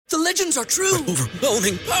The legends are true.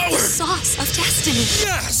 Overwhelming power! Sauce of destiny.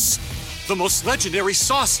 Yes! The most legendary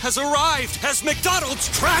sauce has arrived as McDonald's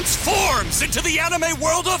transforms into the anime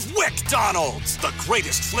world of WickDonald's. The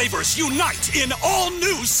greatest flavors unite in all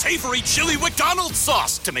new savory chili McDonald's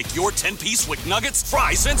sauce to make your 10-piece Wick Nuggets,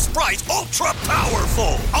 fries, and Sprite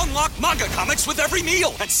ultra-powerful. Unlock manga comics with every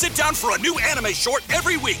meal and sit down for a new anime short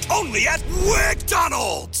every week only at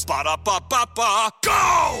WickDonald's. Ba-da-ba-ba-ba,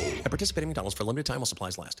 go! At participating McDonald's for a limited time while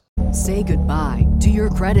supplies last. Say goodbye to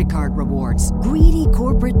your credit card rewards. Greedy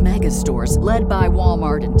corporate mega stores, led by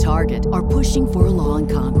Walmart and Target, are pushing for a law in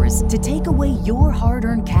Congress to take away your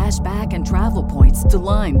hard-earned cash back and travel points to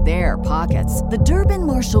line their pockets. The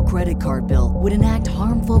Durbin-Marshall credit card bill would enact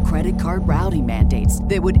harmful credit card routing mandates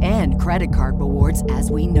that would end credit card rewards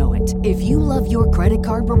as we know it. If you love your credit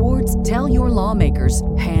card rewards, tell your lawmakers,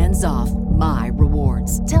 hands off my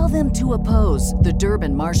rewards. Tell them to oppose the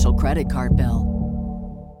Durbin-Marshall credit card bill.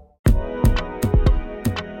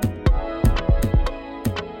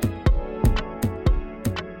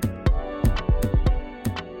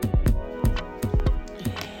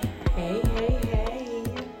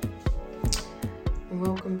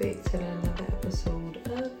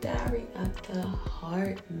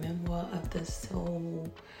 Memoir of the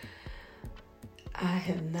Soul. I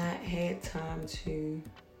have not had time to,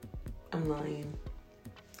 I'm lying,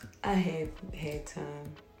 I have had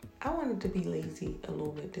time. I wanted to be lazy a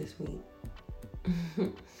little bit this week.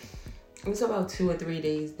 It was about 2 or 3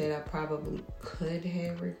 days that I probably could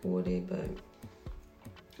have recorded, but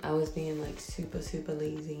I was being like super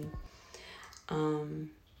lazy. And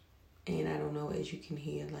I don't know, as you can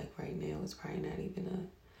hear, like right now it's probably not even a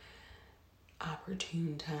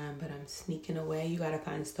opportune time, but I'm sneaking away. You gotta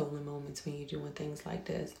find stolen moments when you're doing things like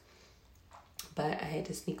this. But I had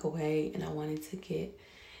to sneak away, and I wanted to get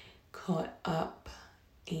caught up.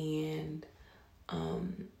 And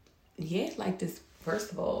like this,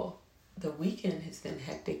 first of all, the weekend has been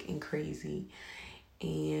hectic and crazy,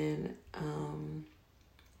 and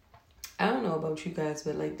I don't know about you guys,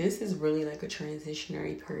 but like this is really like a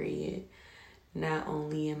transitionary period, not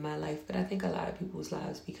only in my life, but I think a lot of people's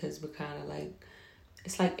lives, because we're kind of like,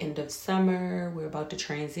 it's like end of summer, we're about to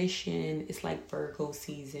transition, it's like Virgo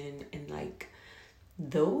season, and like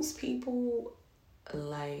those people,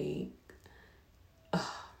 like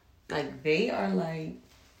they are like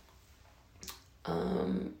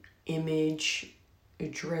image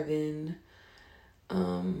driven,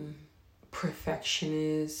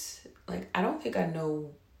 perfectionists. Like I don't think I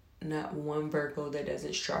know not one Virgo that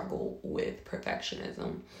doesn't struggle with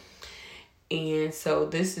perfectionism. And so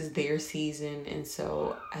this is their season, and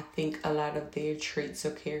so I think a lot of their traits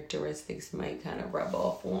or characteristics might kind of rub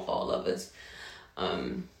off on all of us.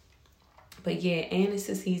 But yeah, and it's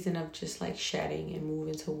a season of just like shedding and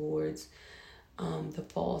moving towards the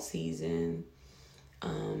fall season,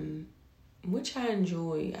 which I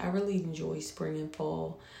enjoy. I really enjoy spring and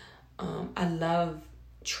fall. I love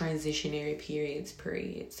transitionary periods.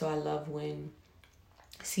 So I love when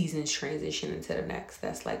seasons transition into the next.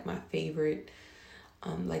 That's like my favorite,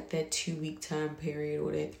 like that 2-week time period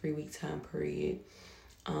or that 3-week time period,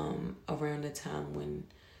 around the time when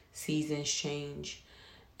seasons change.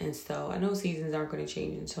 And so I know seasons aren't going to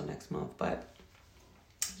change until next month, but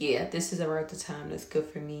yeah, this is around the time that's good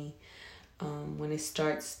for me, when it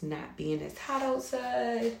starts not being as hot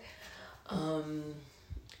outside,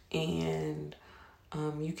 and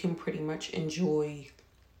you can pretty much enjoy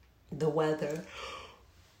the weather.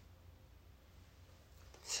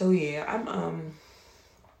 So yeah, I'm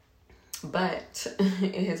but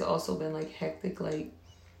it has also been like hectic, like,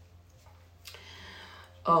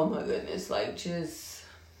 oh my goodness, like just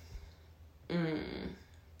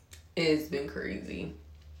it's been crazy.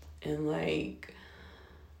 And like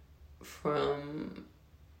from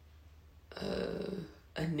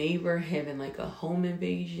a neighbor having like a home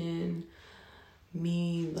invasion,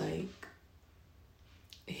 me like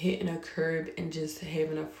hitting a curb and just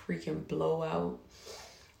having a freaking blowout,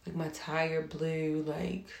 like my tire blew,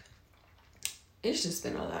 like it's just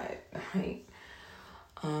been a lot, like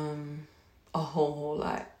a whole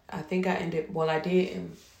lot. I think I ended, well, I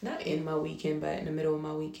did, not in my weekend, but in the middle of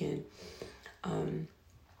my weekend, I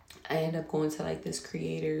ended up going to like this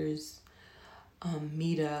creators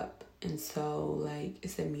meetup. And so like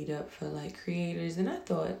it's a meetup for like creators, and I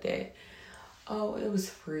thought that, oh, it was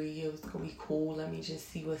free, it was gonna be cool, let me just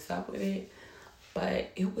see what's up with it. But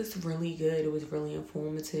it was really good. It was really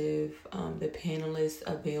informative. The panelists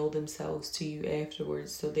availed themselves to you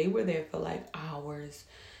afterwards, so they were there for like hours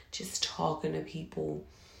just talking to people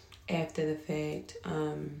after the fact.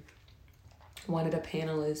 One of the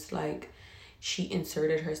panelists, like, she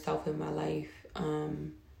inserted herself in my life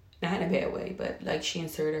not in a bad way, but like she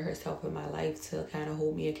inserted herself in my life to kind of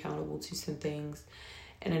hold me accountable to some things.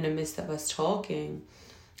 And in the midst of us talking,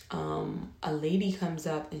 a lady comes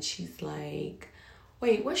up and she's like,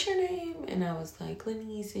 wait, what's your name? And I was like,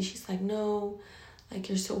 Lenise. And she's like, no, like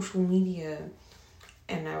your social media.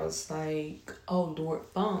 And I was like, oh, Lord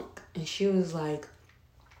Funk. And she was like,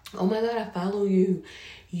 oh my God, I follow you.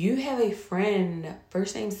 You have a friend,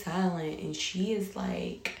 first name Silent, and she is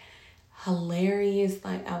like hilarious.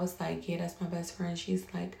 Like, I was like, yeah, that's my best friend. She's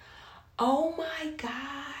like, oh my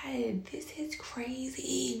God, this is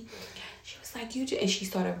crazy. She was like, and she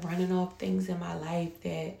started running off things in my life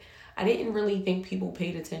that I didn't really think people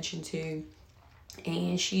paid attention to.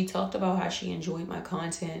 And she talked about how she enjoyed my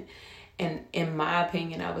content. And in my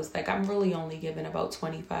opinion, I was like, I'm really only giving about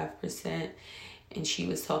 25%. And she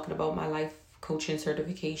was talking about my life coaching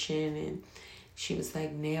certification. And she was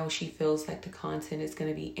like, now she feels like the content is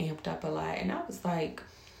going to be amped up a lot. And I was like,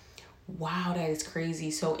 wow, that is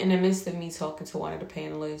crazy. So in the midst of me talking to one of the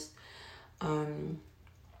panelists,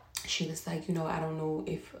 she was like, you know, I don't know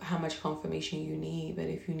how much confirmation you need, but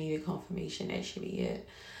if you need a confirmation, that should be it.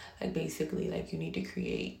 Like, basically, like, you need to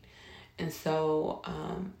create. And so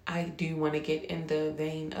I do want to get in the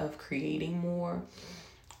vein of creating more.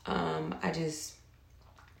 I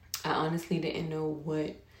honestly didn't know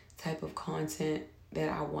what type of content that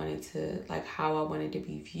I wanted to, like, how I wanted to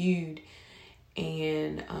be viewed.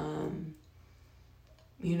 And,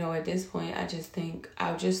 you know, at this point, I just think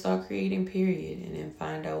I'll just start creating, period, and then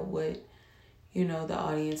find out what, you know, the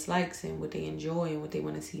audience likes and what they enjoy and what they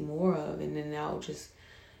want to see more of. And then I'll just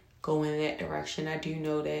go in that direction. I do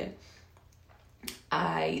know that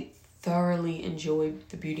I thoroughly enjoy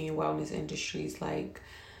the beauty and wellness industries. Like,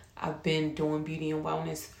 I've been doing beauty and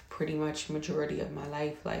wellness pretty much majority of my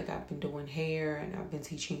life. Like, I've been doing hair and I've been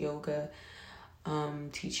teaching yoga,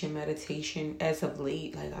 teaching meditation as of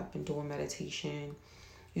late. Like, I've been doing meditation,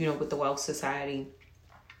 you know, with the Wealth Society.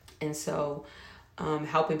 And so,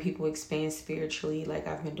 helping people expand spiritually, like,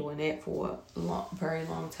 I've been doing that for a very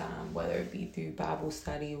long time, whether it be through Bible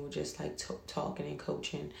study or just like talking and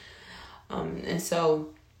coaching. And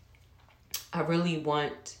so I really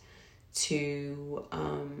want to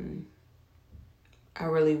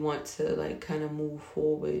like kind of move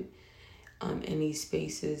forward in these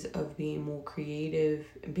spaces of being more creative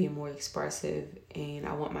and being more expressive. And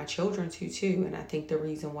I want my children to too. And I think the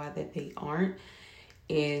reason why that they aren't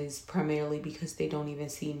is primarily because they don't even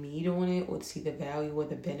see me doing it or see the value or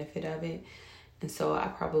the benefit of it. And so I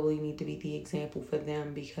probably need to be the example for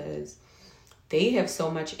them, because they have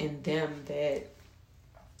so much in them that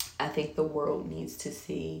I think the world needs to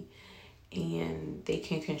see, and they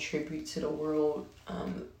can contribute to the world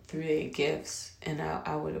through their gifts. And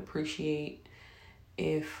I would appreciate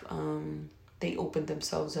if they opened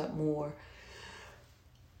themselves up more.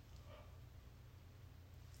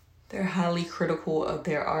 They're highly critical of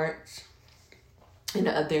their art and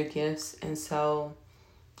of their gifts. And so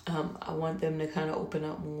I want them to kind of open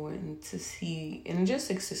up more and to see and just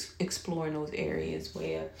explore in those areas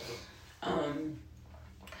where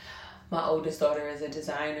my oldest daughter is a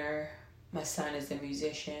designer, my son is a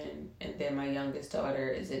musician, and then my youngest daughter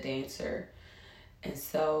is a dancer. And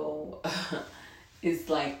so it's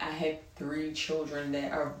like I have 3 children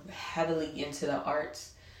that are heavily into the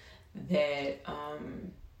arts that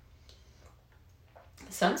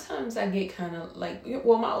sometimes I get kind of like,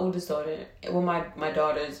 well, my oldest daughter, my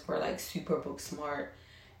daughters were like super book smart,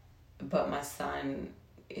 but my son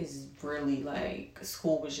is really like,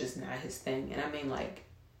 school was just not his thing. And I mean, like,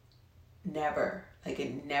 never, like,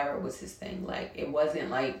 it never was his thing. Like, it wasn't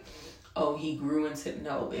like, oh, he grew into,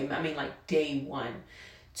 no, I mean, like, day 1,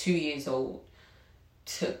 2 years old,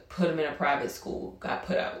 put him in a private school, got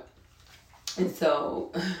put out. And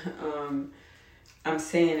so, I'm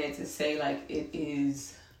saying it to say, like, it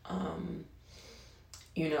is,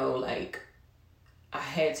 you know, like, I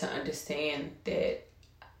had to understand that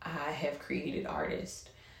I have created artists.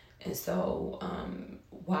 And so,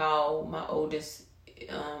 while my oldest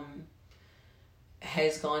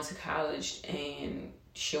has gone to college and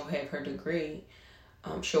she'll have her degree,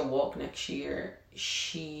 she'll walk next year,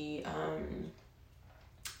 she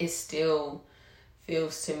it still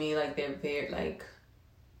feels to me like they're very, like,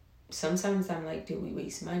 sometimes I'm like, did we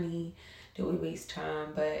waste money? Did we waste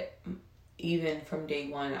time? But even from day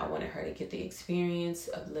 1, I wanted her to get the experience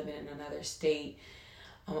of living in another state.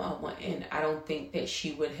 And I don't think that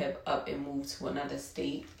she would have up and moved to another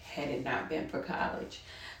state had it not been for college.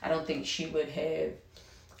 I don't think she would have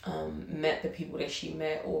met the people that she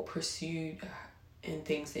met or pursued and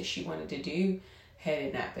things that she wanted to do had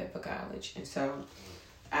it not been for college. And so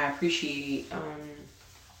I appreciate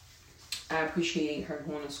appreciate her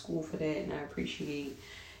going to school for that, and I appreciate,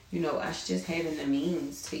 us just having the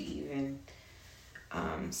means to even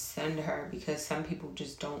send her, because some people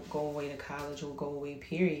just don't go away to college or go away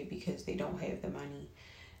period because they don't have the money.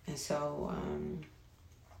 And so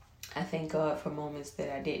I thank God for moments that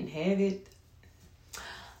I didn't have it.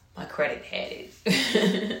 My credit had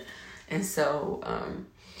it. And so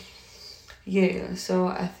so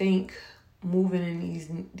I think moving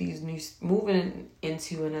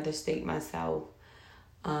into another state myself,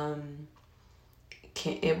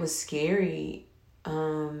 it was scary.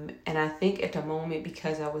 And I think at the moment,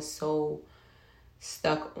 because I was so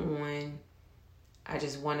stuck on, I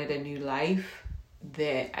just wanted a new life,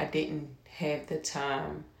 that I didn't have the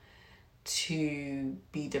time to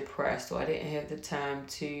be depressed, or I didn't have the time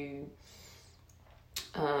to,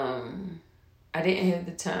 I didn't have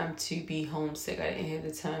the time to be homesick. I didn't have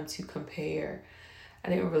the time to compare. I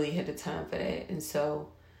didn't really have the time for that. And so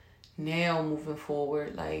now moving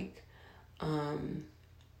forward, like,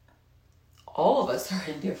 all of us are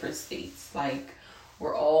in different states. Like,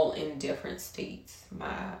 we're all in different states. We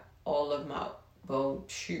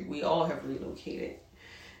all have relocated.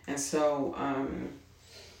 And so,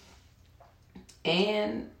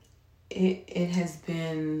 and it has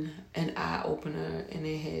been an eye-opener, and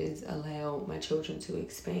it has allowed my children to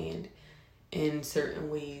expand in certain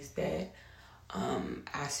ways that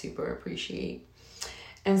I super appreciate.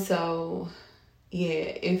 And so,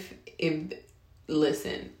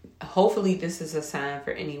 listen, hopefully this is a sign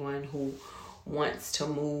for anyone who wants to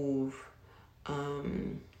move,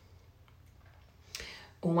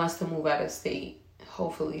 out of state.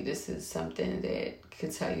 Hopefully this is something that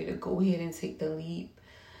could tell you to go ahead and take the leap.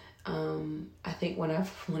 I think when I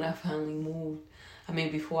finally moved,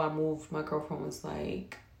 before I moved, my girlfriend was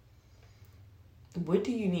like, what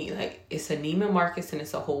do you need? Like, it's a Neiman Marcus and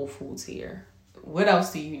it's a Whole Foods here. What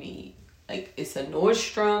else do you need? Like, it's a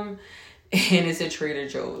Nordstrom and it's a Trader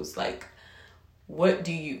Joe's. Like, what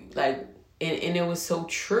do you, like, and it was so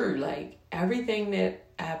true. Like, everything that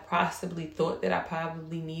I possibly thought that I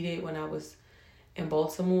probably needed when I was in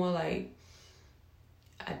Baltimore, like,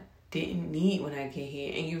 I didn't need when I get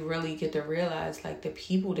here. And you really get to realize, like, the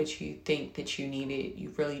people that you think that you needed,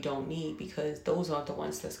 you really don't need, because those aren't the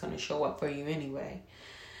ones that's going to show up for you anyway.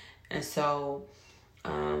 And so,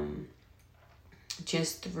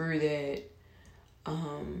 just through that,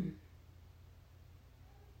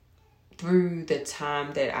 through the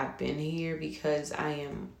time that I've been here, because I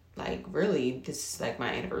am, like, really, this is like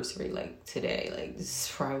my anniversary, like, today. Like, this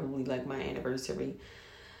is probably like my anniversary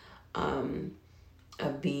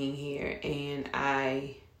of being here, and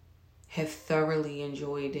I have thoroughly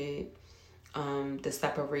enjoyed it. The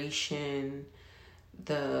separation,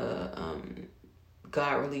 the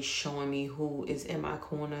God really showing me who is in my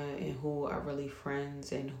corner and who are really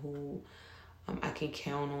friends, and who I can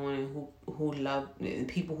count on, and who love,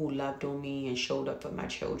 people who loved on me and showed up for my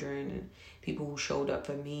children, and people who showed up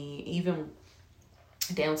for me, even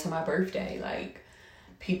down to my birthday. Like,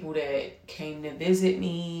 people that came to visit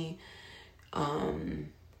me,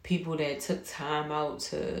 people that took time out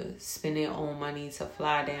to spend their own money to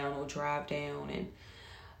fly down or drive down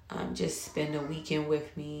and just spend a weekend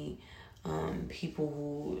with me. People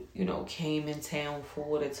who, came in town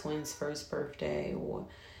for the twins' first birthday, or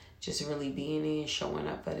just really being there and showing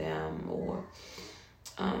up for them, or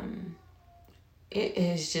it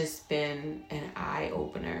has just been an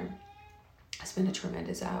eye-opener. It's been a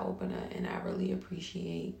tremendous eye-opener, and I really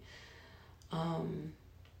appreciate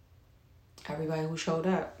everybody who showed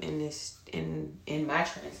up in this, in my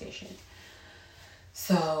transition.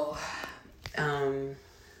 So,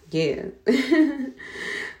 yeah.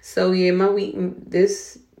 So, yeah, my week,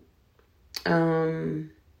 this,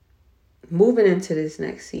 moving into this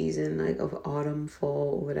next season, like, of autumn,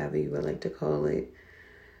 fall, whatever you would like to call it,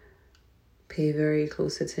 pay very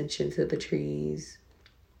close attention to the trees.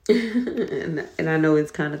 and I know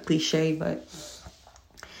it's kind of cliche, but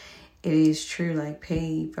it is true. Like,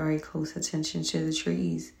 pay very close attention to the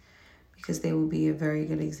trees, because they will be a very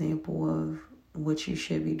good example of what you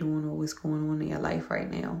should be doing or what's going on in your life right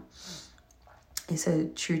now. It's a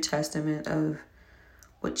true testament of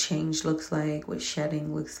what change looks like, what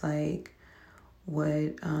shedding looks like,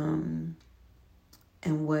 what and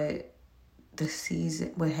what the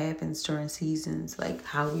season, what happens during seasons, like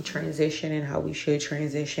how we transition and how we should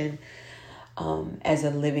transition as a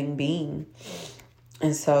living being.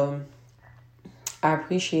 And so I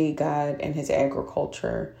appreciate God and his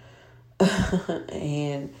agriculture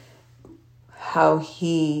and how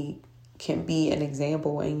he can be an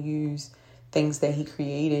example and use things that he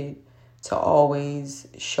created to always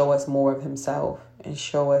show us more of himself, and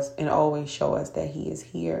always show us that he is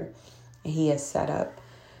here And he has set up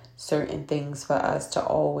certain things for us to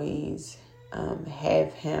always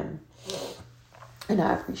have him. And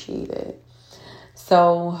I appreciate it.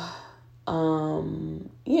 So,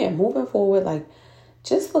 moving forward, like,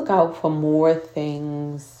 just look out for more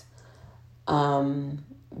things,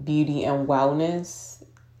 beauty and wellness.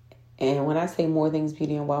 And when I say more things,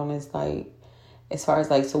 beauty and wellness, like, as far as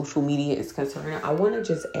like social media is concerned, I want to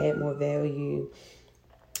just add more value.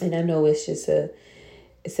 And I know it's a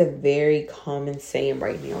very common saying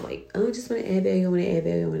right now, like, oh, I just want to add value, I want to add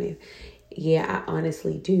value, Yeah, I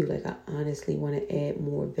honestly do. Like, I honestly want to add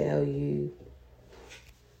more value.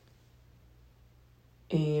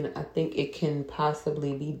 And I think it can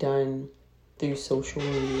possibly be done through social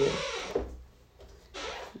media.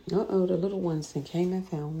 Uh-oh, the little ones then came and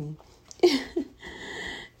found me.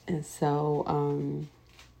 And so, on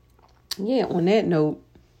that note,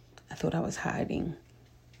 I thought I was hiding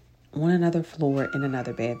on another floor in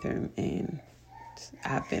another bathroom, and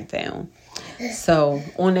I've been found. So,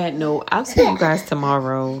 on that note, I'll see you guys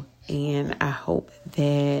tomorrow, and I hope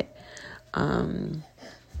that, I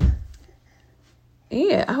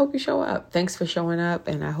hope you show up. Thanks for showing up,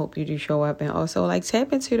 and I hope you do show up. And also, like,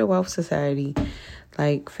 tap into the Wealth Society.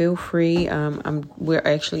 Like, feel free. We're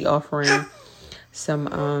actually offering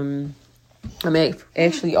some. I'm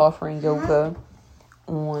actually offering yoga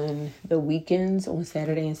on the weekends, on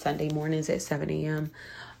Saturday and Sunday mornings at 7 a.m.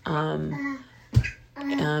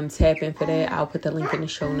 Tap in for that. I'll put the link in the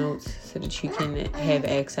show notes so that you can have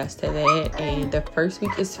access to that. And the first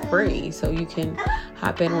week is free, so you can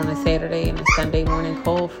hop in on a Saturday and a Sunday morning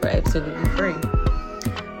call for absolutely free.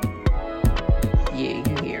 Yeah,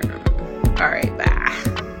 you hear them. All right, bye.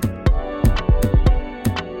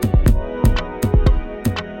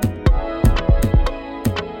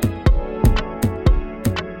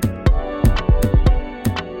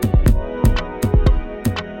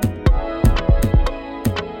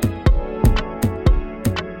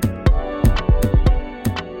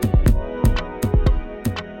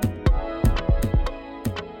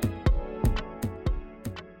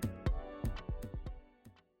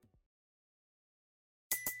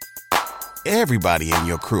 Everybody in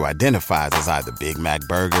your crew identifies as either Big Mac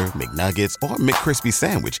Burger, McNuggets, or McCrispy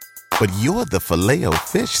Sandwich. But you're the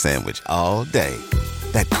Filet-O-Fish Sandwich all day.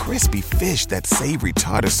 That crispy fish, that savory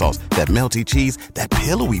tartar sauce, that melty cheese, that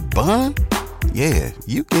pillowy bun. Yeah,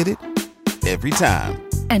 you get it. Every time.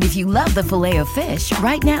 And if you love the Filet-O-Fish,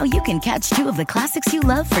 right now you can catch 2 of the classics you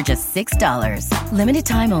love for just $6. Limited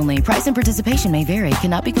time only. Price and participation may vary.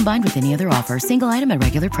 Cannot be combined with any other offer. Single item at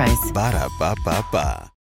regular price. Ba-da-ba-ba-ba.